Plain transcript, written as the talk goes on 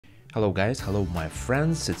Hello guys, hello my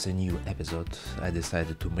friends, it's a new episode I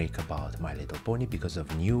decided to make about My Little Pony because of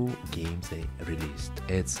new games they released.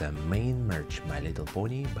 It's a main merge My Little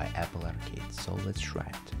Pony by Apple Arcade, so let's try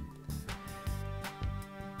it.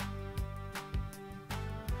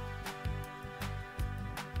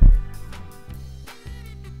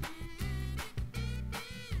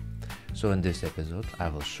 So in this episode I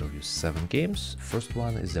will show you 7 games. First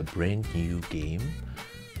one is a brand new game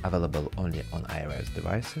available only on iOS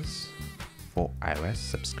devices for iOS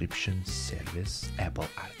subscription service Apple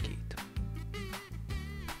Arcade.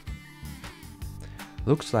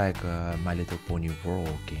 Looks like a My Little Pony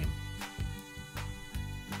World game.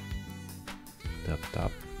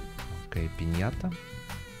 Tap. Okay, Piñata.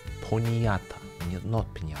 Ponyata,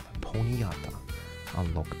 not Piñata, Ponyata.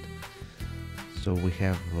 Unlocked. So we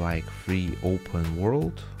have like free open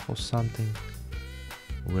world or something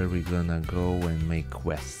where we're gonna go and make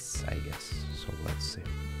quests, I guess. So let's see.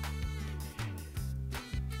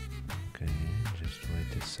 Okay, just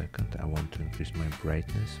wait a second. I want to increase my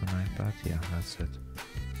brightness on iPad. Yeah, that's it.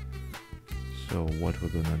 So what we're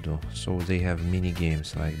gonna do? So they have mini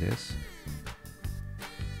games like this.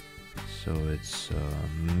 So it's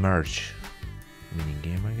merge mini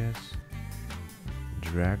game, I guess.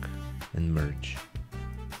 Drag and merge.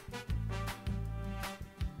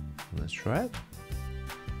 Let's try it.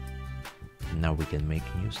 Now we can make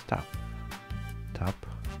new stuff. Tap.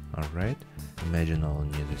 Alright. Imagine all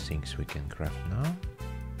new things we can craft now.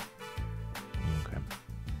 Okay.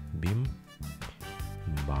 Beam.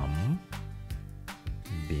 Bum.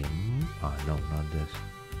 Beam. Ah, no, not this.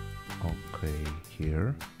 Okay,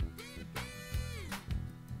 here.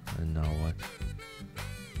 And now what?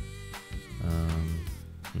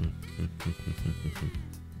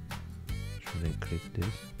 Should I click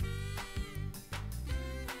this?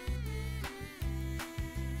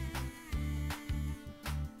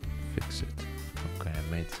 Fix it. Okay, I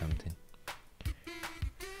made something.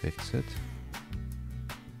 Fix it.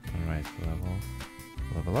 Alright,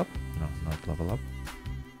 level up? No, not level up.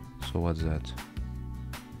 So what's that?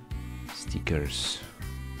 Stickers.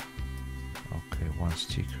 Okay, 1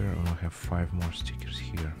 sticker, and we have 5 more stickers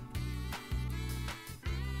here.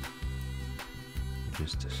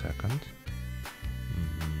 Just a second.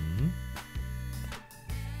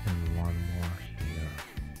 And 1 more here.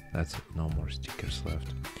 That's it, no more stickers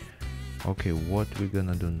left. Okay, what we're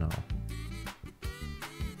gonna do now?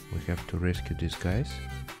 We have to rescue these guys.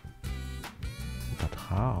 But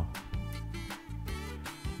how?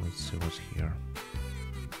 Let's see what's here.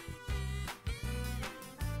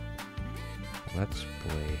 Let's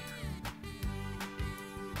play.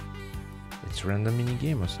 It's random mini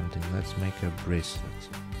game or something. Let's make a bracelet.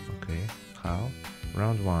 Okay, how?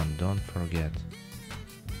 Round 1, don't forget.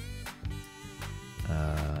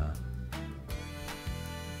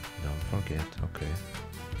 Don't forget, okay.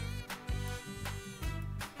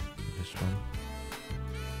 This one.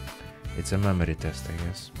 It's a memory test, I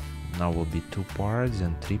guess. Now will be 2 parts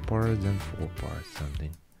and 3 parts and 4 parts,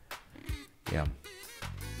 something. Yeah.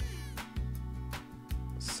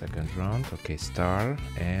 Second round, okay, star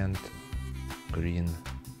and green.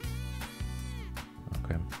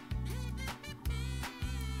 Okay.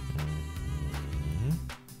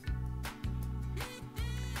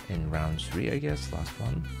 In round 3, I guess, last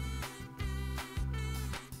one.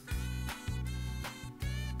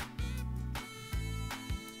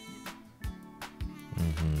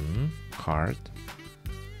 Heart,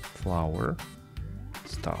 flower,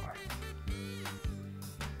 star.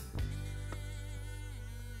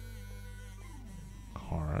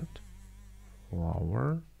 Heart,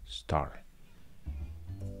 flower, star.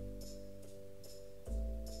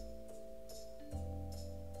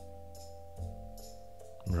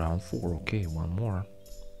 Round 4, okay, 1 more.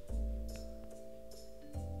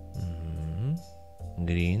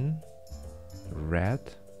 Green, red,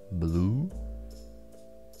 blue,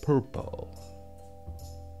 purple.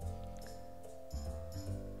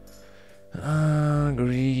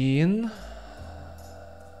 Green,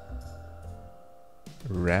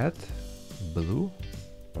 red, blue,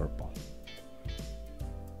 purple.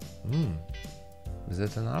 Is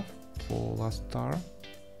that enough for last star?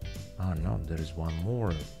 Oh no, there is 1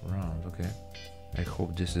 more round. Okay, I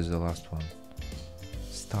hope this is the last one.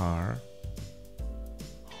 Star,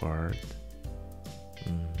 heart,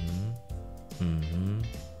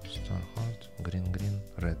 star, heart, green,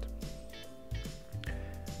 red.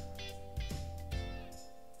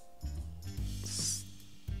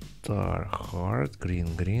 Star, heart,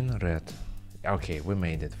 green, red. Okay, we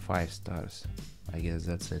made it. 5 stars. I guess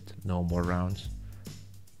that's it. No more rounds.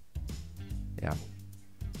 Yeah.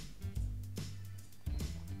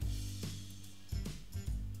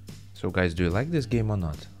 So guys, do you like this game or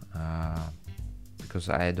not? Because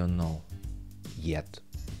I don't know yet.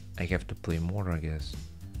 I have to play more, I guess.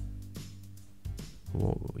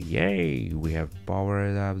 Whoa, yay! We have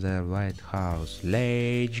powered up the lighthouse.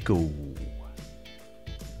 Let's go.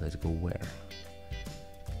 Let's go where?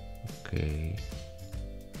 Okay.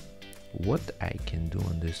 What I can do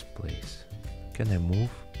on this place? Can I move?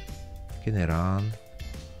 Can I run?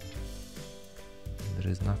 There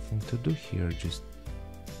is nothing to do here, just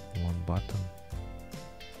one button.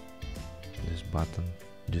 This button,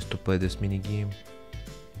 just to play this mini game.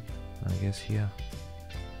 I guess here.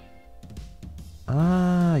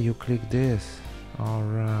 Ah, you click this.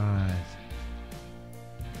 Alright.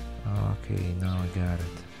 Okay, now I got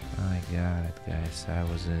it. I got it, guys. I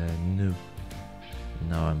was a noob.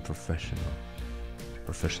 Now I'm professional.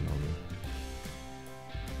 Professional me.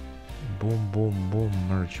 Boom, boom, boom.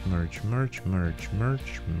 Merge, merge, merge, merge,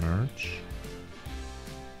 merge, merge.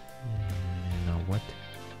 Now what?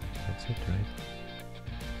 That's it, right?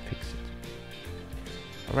 Fix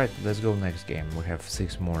it. Alright, let's go next game. We have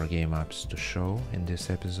 6 more game ups to show in this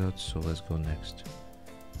episode, so let's go next.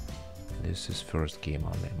 This is first game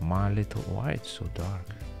only. My Little... Why it's so dark?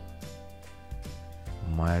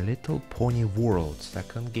 My Little Pony World,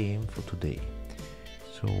 second game for today.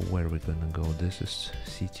 So where we gonna go? This is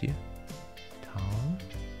city, town.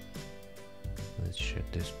 Let's check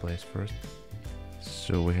this place first.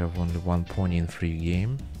 So we have only 1 pony in free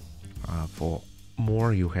game. For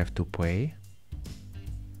more you have to pay.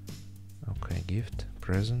 Okay, gift,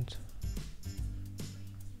 present.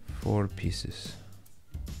 4 pieces.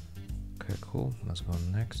 Okay, cool. Let's go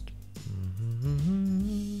next.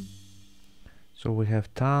 So we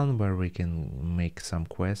have town where we can make some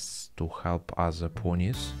quests to help other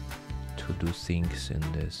ponies to do things in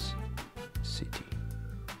this city.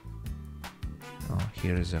 Oh,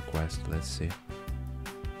 here is a quest. Let's see.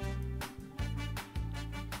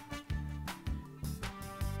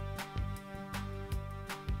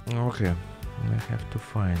 Okay, I have to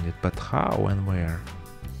find it, but how and where?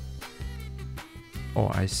 Oh,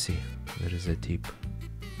 I see. There is a tip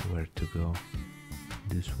where to go.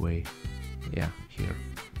 This way. Yeah, here.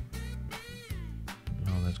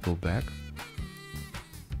 Now let's go back.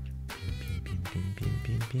 Pim, pim, pim, pim, pim,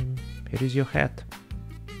 pim, pim. Here is your hat.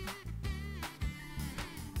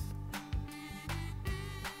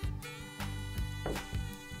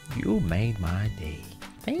 You made my day.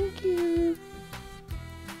 Thank you.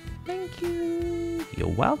 Thank you. You're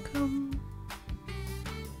welcome.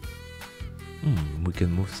 We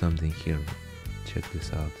can move something here. Check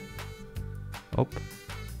this out. Oh.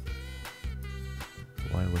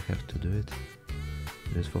 Why we have to do it?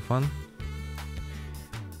 Just for fun?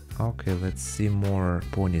 Okay, let's see more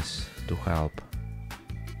ponies to help.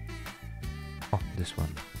 Oh, this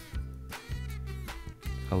one.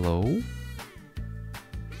 Hello?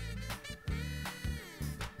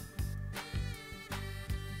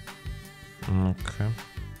 Okay.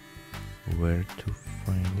 Where to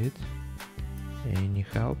find it? Any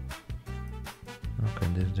help? Okay,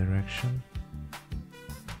 this direction.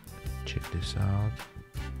 Check this out.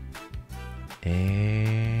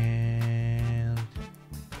 And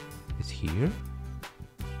it's here?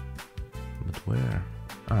 But where?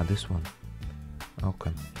 Ah, this one.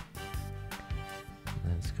 Okay.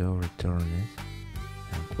 Let's go return it.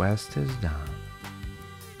 And quest is done.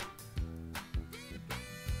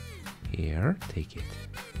 Here, take it.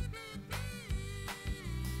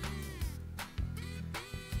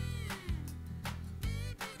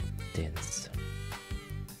 Tense.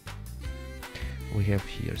 We have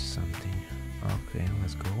here something. Okay,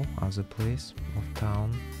 let's go. Other place of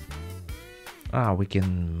town. Ah, we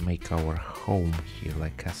can make our home here,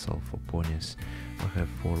 like castle for ponies. We have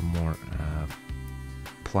 4 more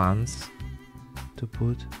plants to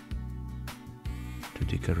put to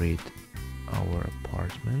decorate our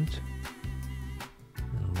apartment.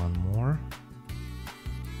 And 1 more.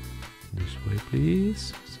 This way,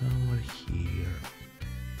 please. Somewhere here.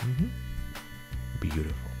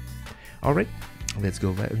 Beautiful. All right. Let's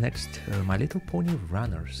go next. My Little Pony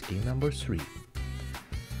Runners, game number 3.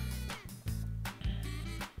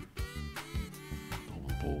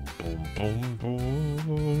 Boom, boom, boom,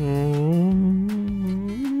 boom.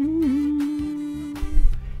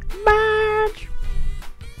 March.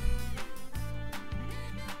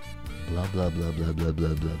 Blah blah blah blah blah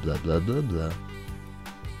blah blah blah blah blah blah.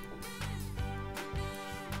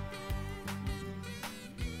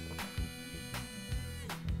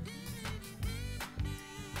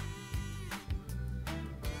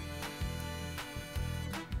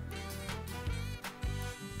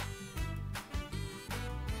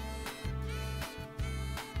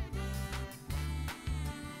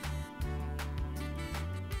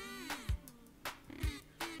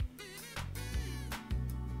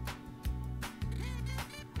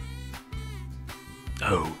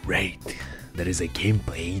 Oh, right. There is a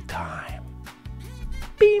gameplay time.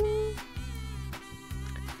 Bim!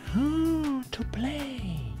 To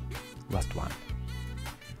play. Last one.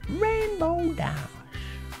 Rainbow Dash.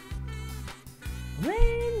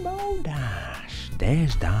 Rainbow Dash.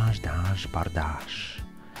 Dash, dash, dash, bardash.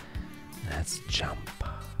 Let's jump.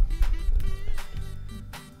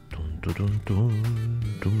 Dun, dun, dun, dun,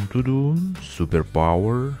 dun, dun, dun.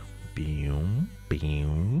 Superpower. Boom,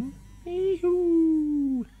 boom.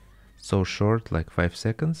 Yoo-hoo. So short, like 5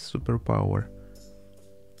 seconds. Superpower.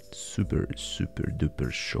 Super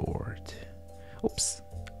duper short. Oops.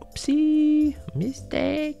 Oopsie.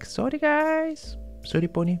 Mistake. Sorry, guys. Sorry,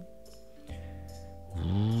 pony.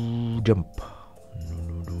 Jump.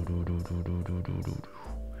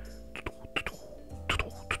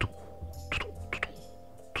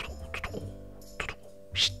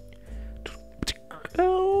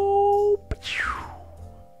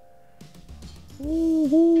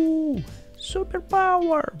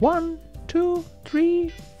 Superpower. 1, 2,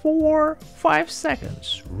 3, 4, 5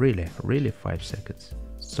 seconds. Really 5 seconds.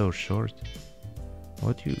 So short.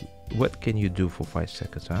 What can you do for 5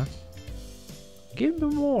 seconds, huh? Give me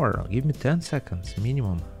more. Give me 10 seconds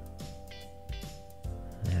minimum.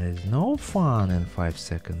 There is no fun in 5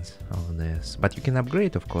 seconds of this. But you can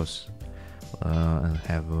upgrade, of course, and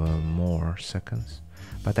have more seconds.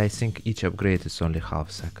 But I think each upgrade is only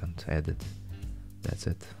half second added. That's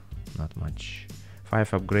it. Not much.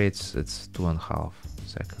 5 upgrades, it's 2.5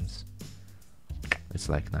 seconds. It's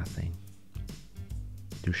like nothing.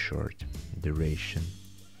 Too short duration.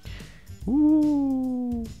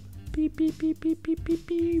 Ooh. Beep beep beep beep beep beep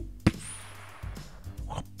beep.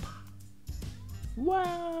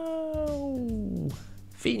 Wow!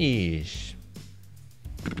 Finish.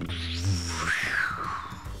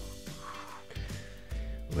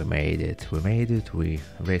 We made it. We made it. We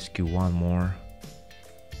rescue one more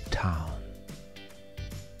town.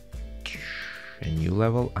 A new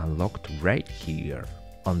level unlocked right here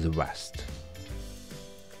on the west.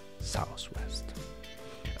 Southwest.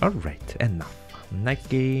 Alright, enough. Next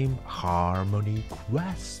game, Harmony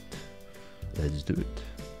Quest. Let's do it.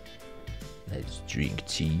 Let's drink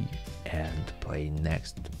tea and play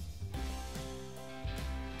next.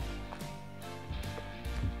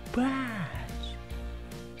 But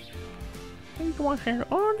it was an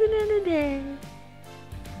ordinary day.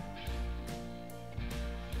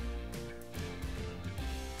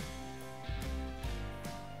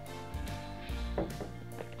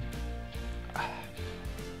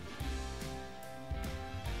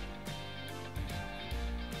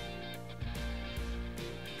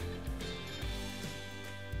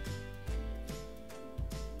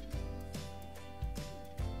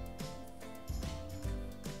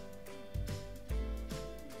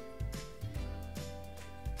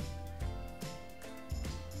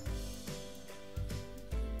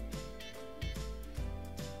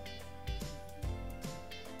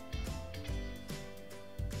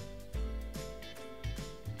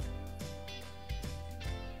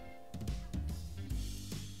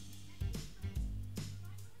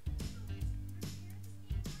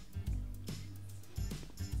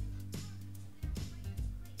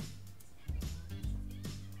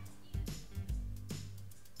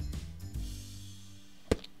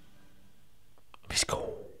 Let's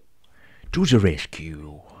go. To the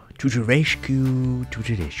rescue. To the rescue. To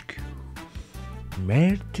the rescue.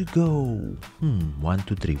 Where to go? 1,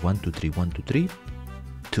 2, 3. 1, 2, 3. 1, 2, 3.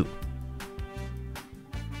 2.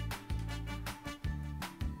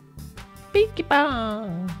 Pinky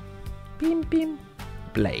bang. Pim pim.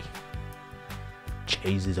 Play.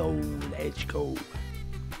 Chase it all. Let's go.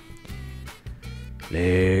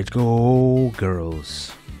 Let's go,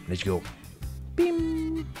 girls. Let's go.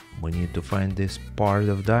 Bim. We need to find this part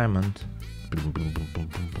of diamond. Boom, boom, boom, boom,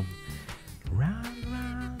 boom, boom. Run,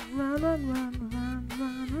 run, run, run, run,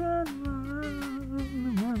 run, run, run,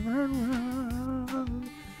 run, run,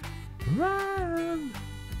 run.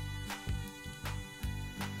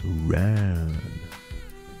 Run.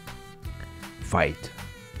 Fight.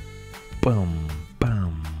 Bum,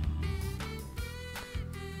 bum.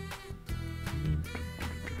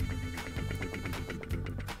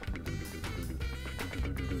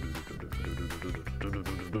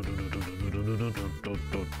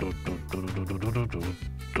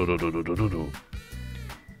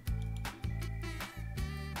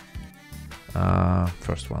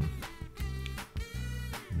 First one.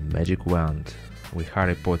 Magic wand with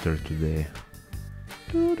Harry Potter today.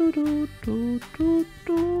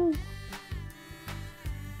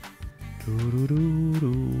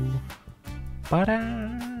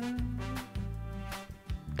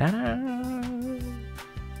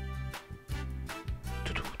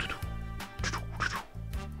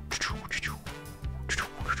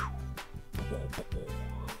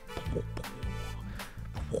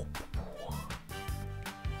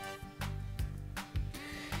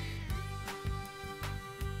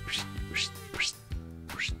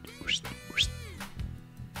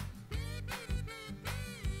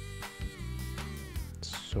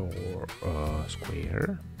 So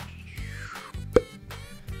square,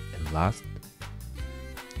 and last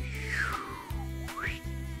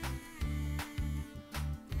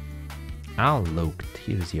unlocked.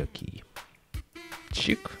 Here's your key.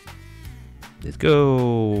 Chick. Let's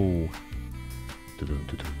go. Tudun,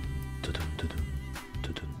 tudun, tudun, tudun,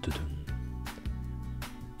 tudun, tudun.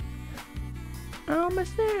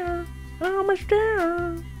 Almost there. Almost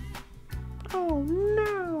there. Oh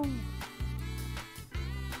no.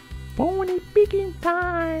 Pony picking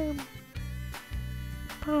time.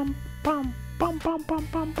 Pum pum pum pum pum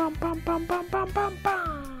pum pum pum pum pum pum pum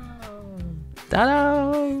pum.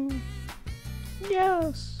 Ta-da!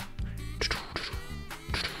 Yes.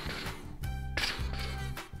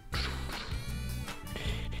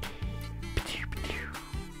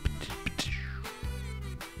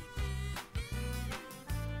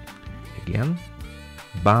 Again.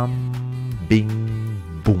 Bam bing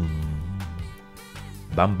boom.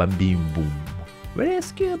 Bam bam bing boom.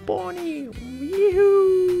 Rescue pony!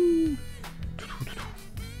 Yoo-hoo!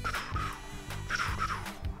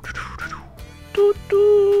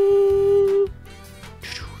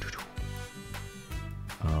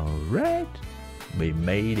 Alright, we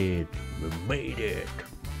made it. We made it.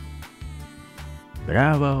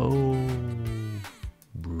 Bravo!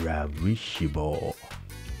 Bravissimo!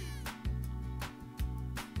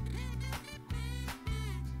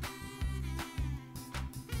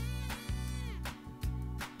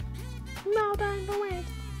 No time to waste.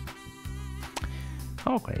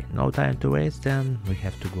 Okay, no time to waste, then we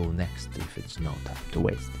have to go next if it's no time to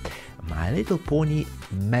waste. My Little Pony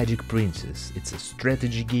Magic Princess. It's a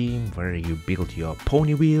strategy game where you build your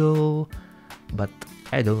pony wheel, but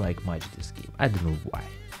I don't like much this game. I don't know why.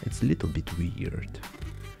 It's a little bit weird.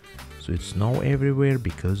 So it's snow everywhere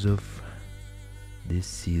because of this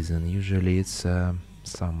season. Usually it's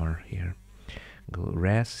summer here.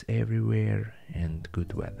 Grass everywhere and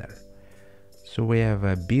good weather. So we have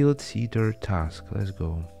a build seater task. Let's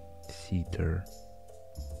go. Seater.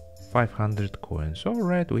 500 coins.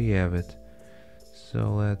 Alright, we have it.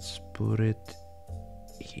 So let's put it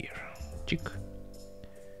here. Chick.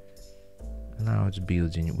 Now it's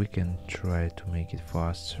building. We can try to make it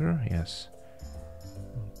faster. Yes.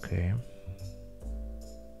 Okay.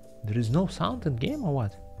 There is no sound in game or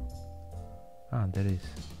what? Ah, there is.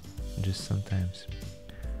 Just sometimes.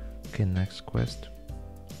 Okay, next quest.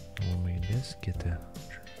 We'll make this, get a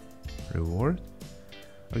reward.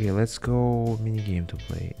 Okay, let's go minigame to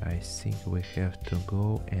play. I think we have to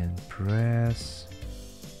go and press.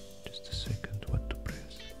 Just a second, what to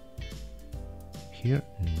press? Here?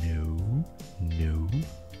 No. No.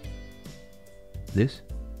 This?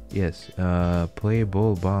 Yes, play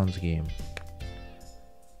ball bounce game.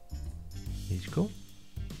 Let's go.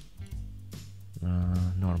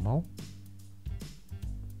 Normal.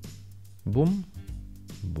 Boom.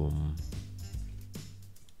 Boom.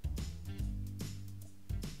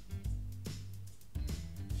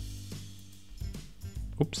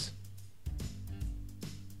 Oops.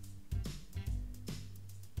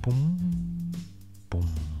 Boom. Boom.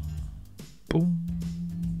 Boom.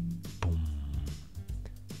 Boom.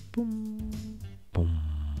 Boom. Boom. Boom.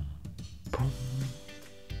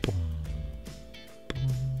 Boom.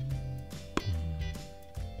 Boom.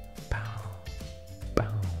 Pow.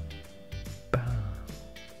 Pow. Pow.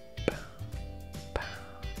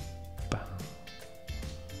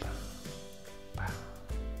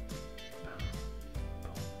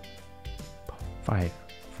 Five,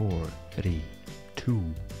 four, three, two,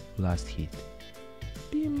 last hit.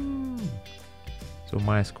 Bim. So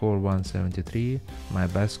my score 173, my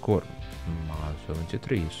best score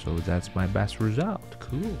 173, so that's my best result.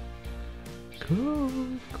 Cool.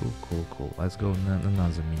 Cool. Let's go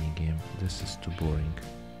another mini game. This is too boring.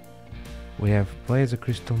 We have play the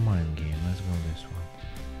crystal mine game. Let's go this one.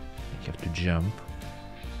 You have to jump.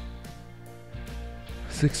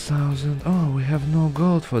 6,000. Oh, we have no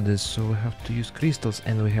gold for this, so we have to use crystals,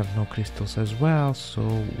 and we have no crystals as well,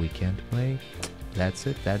 so we can't play. That's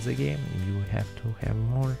it. That's the game. You have to have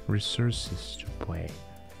more resources to play.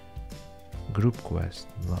 Group quest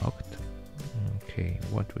locked. Okay,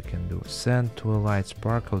 what we can do? Send to a light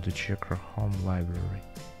sparkle to check her home library.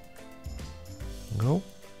 Go.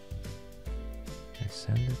 I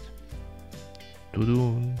send it. To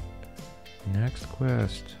do next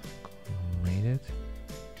quest. Made it.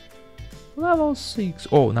 Level 6.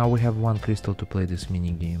 Oh, now we have one crystal to play this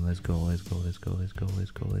mini game. Let's go. It's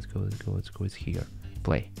here.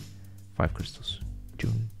 Play. 5 crystals.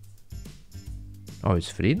 June. Oh, it's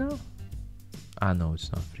free now? Ah, no, it's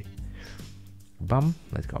not free. Bam.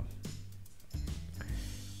 Let's go.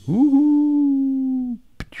 Woohoo!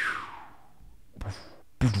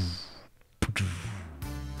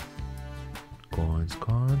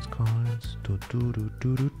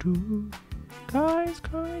 Guys.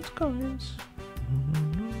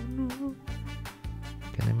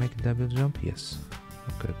 Can I make a double jump? Yes.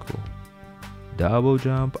 Okay, cool. Double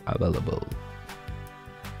jump available.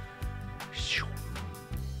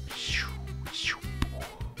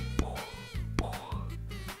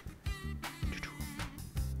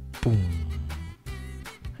 Boom.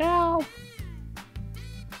 Help.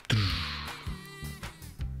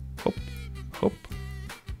 Hop, hop.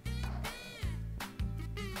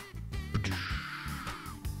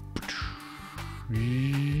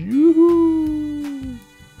 Yoo-hoo.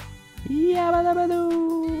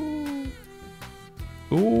 Yabba-dabba-doo.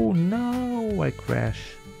 Oh no, I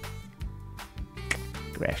crashed.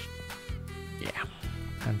 Yeah.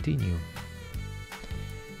 Continue.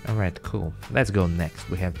 Alright, cool. Let's go next.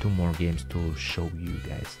 We have 2 more games to show you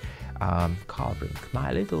guys. Coloring.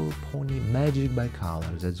 My Little Pony Magic by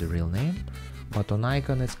Color. That's the real name. But on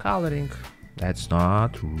icon it's coloring. That's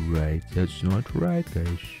not right. That's not right,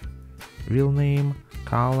 guys. Real name,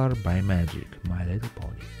 Color by Magic. My Little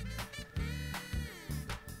Pony.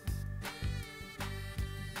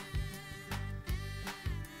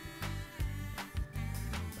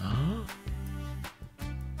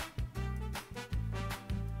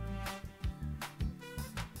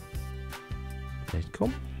 Let's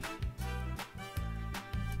go.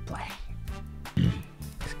 Play.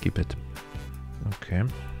 Skip it. Okay.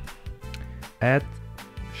 Add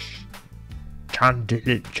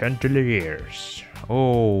chandeliers.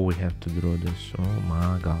 Oh, we have to draw this. Oh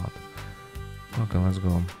my god. Okay, let's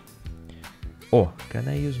go. Oh, can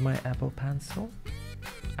I use my Apple Pencil?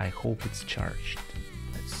 I hope it's charged.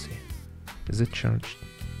 Let's see. Is it charged?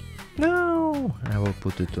 No! I will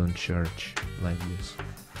put it on charge like this.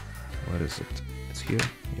 Where is it? It's here?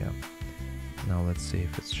 Yeah. Now let's see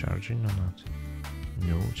if it's charging or not.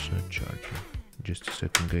 No, it's not charging. Just a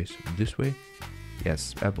second, guys. This way?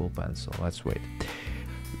 Yes, Apple Pencil. Let's wait.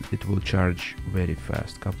 It will charge very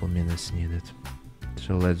fast. Couple minutes needed.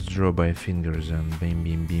 So let's draw by fingers and bim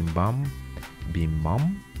bim bim bam. Bim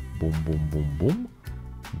bam. Boom boom boom boom.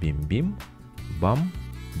 Bim bim. Bam.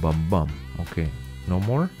 Bam bam. Okay. No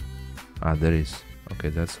more? Ah, there is. Okay,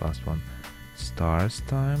 that's last one. Stars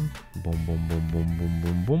time. Boom boom boom boom boom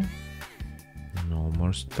boom boom. No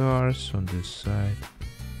more stars on this side.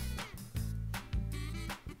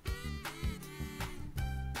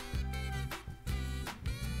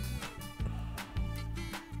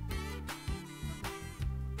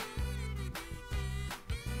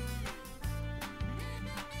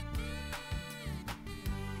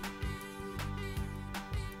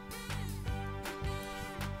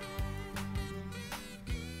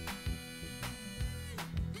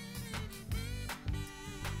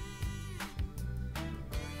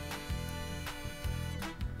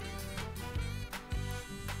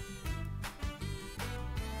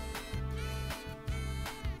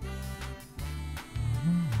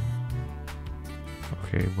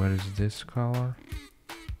 Okay, where is this color?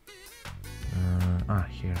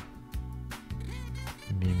 Here.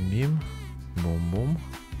 Bim bim. Boom boom.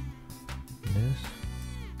 This.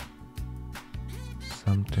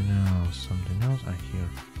 Something else.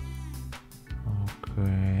 Here.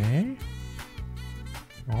 Okay.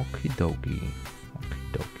 Okie dokie.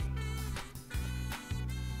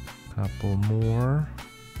 Couple more.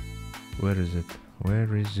 Where is it?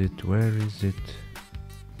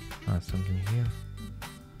 Ah, something here.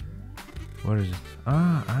 Where is it?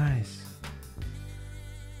 Ah, eyes.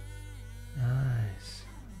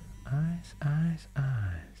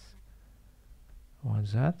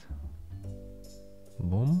 What's that?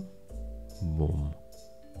 Boom. Boom.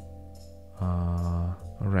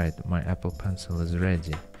 Alright, my Apple Pencil is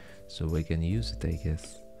ready. So we can use it, I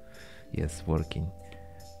guess. Yes, working.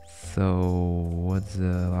 So, what's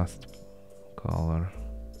the last color?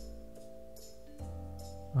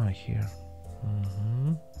 Ah, here.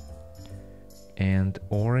 And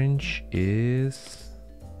orange is...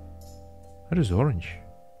 What is orange?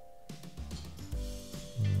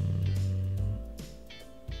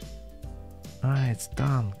 Ah, it's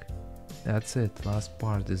tongue. That's it. Last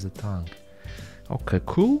part is the tongue. Okay,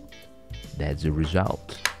 cool. That's the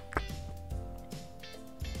result.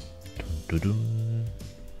 Dun-dun-dun.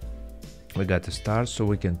 We got a star, so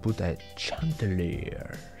we can put a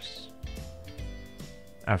chandeliers.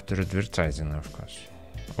 After advertising, of course,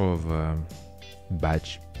 of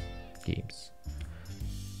batch games.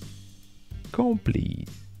 Complete.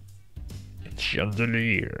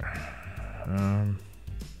 Chandelier.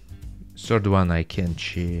 Third one I can't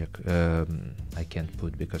check. I can't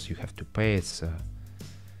put because you have to pay. It's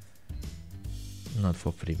not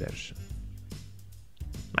for free version.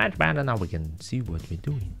 Much better now. We can see what we're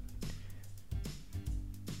doing.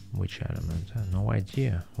 Which element? No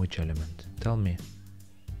idea which element. Tell me.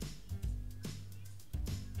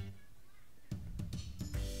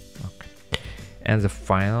 Okay. And the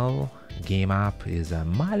final game up is a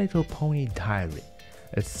My Little Pony Diary.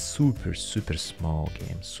 It's super small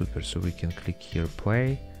game, so we can click here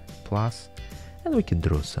play plus, and we can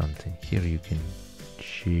draw something. Here you can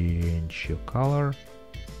change your color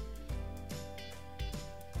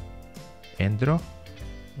and draw.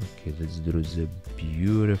 Okay, let's draw the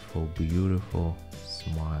beautiful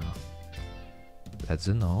smile. That's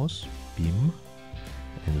the nose, beam,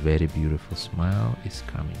 and very beautiful smile is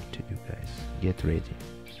coming to you guys. Get ready.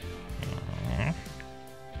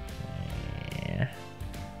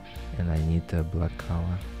 And I need a black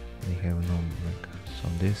color. We have no black, so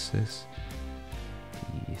this is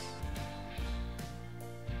this.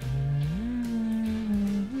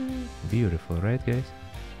 Beautiful, right, guys?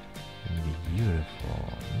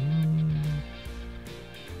 Beautiful.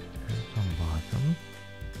 From bottom.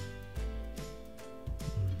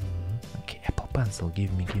 Okay, Apple Pencil.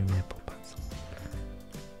 Give me Apple Pencil.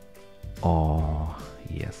 Oh,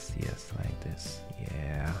 yes, like this.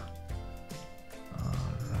 Yeah.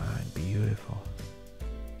 Alright, beautiful.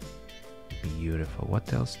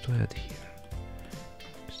 What else to add here?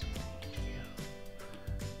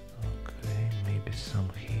 Okay, maybe some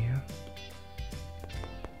here.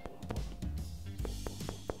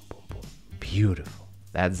 Beautiful.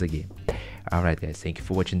 That's the game. Alright guys, thank you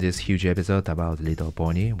for watching this huge episode about Little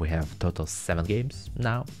Pony. We have total 7 games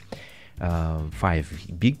now.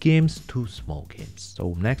 5 big games, 2 small games.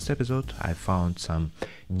 So next episode I found some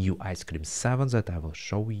new ice cream 7s that I will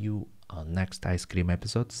show you on next ice cream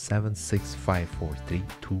episode. 7, 6, 5, 4, 3,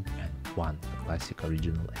 2 and 1 classic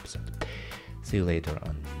original episode. See you later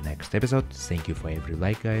on next episode. Thank you for every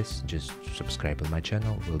like, guys. Just subscribe on my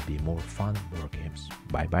channel. Will be more fun, more games.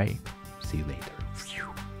 Bye bye. See you later.